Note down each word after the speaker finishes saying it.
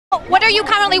What are you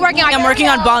currently working on? I'm working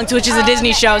on Bunked, which is a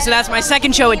Disney show, so that's my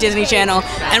second show at Disney Channel,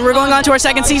 and we're going on to our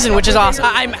second season, which is awesome.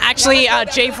 I'm actually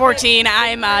J14.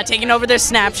 I'm taking over their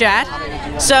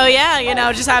Snapchat. So yeah, you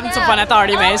know, just having some fun at the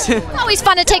Artie Maze. Always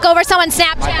fun to take over someone's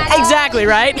Snapchat. Exactly,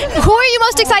 right? Who are you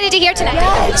most excited to hear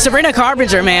tonight? Sabrina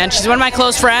Carpenter, man. She's one of my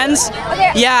close friends.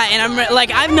 Yeah, and I'm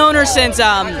like, I've known her since,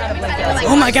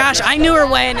 oh my gosh, I knew her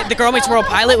when the Girl Meets World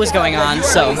pilot was going on,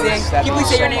 so. Can you please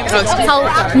say your name?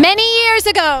 Oh, many years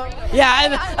ago.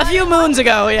 Yeah, a few moons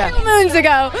ago, yeah. Moons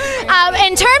ago.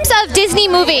 In terms of Disney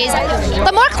movies,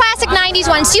 the more classic 90s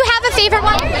ones, do you have a favorite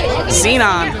one?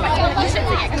 Xenon.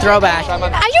 Throwback.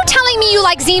 Are you telling me you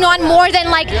like Xenon more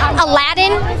than like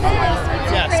Aladdin?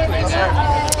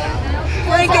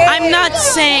 I'm not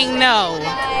saying no.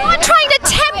 I'm trying to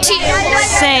tempt you.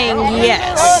 Saying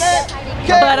yes.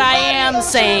 But I am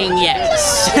saying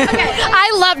yes.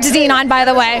 I loved Xenon, by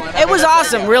the way. It was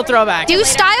awesome, real throwback. Do you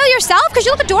style yourself? Because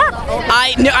you look adorable.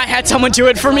 I had someone do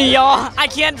it for me, y'all. I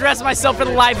can't dress myself for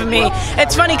the life of me.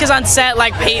 It's funny because on set,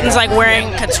 like, Peyton's like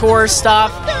wearing couture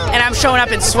stuff, and I'm showing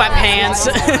up in sweatpants.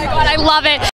 Oh my God, I love it.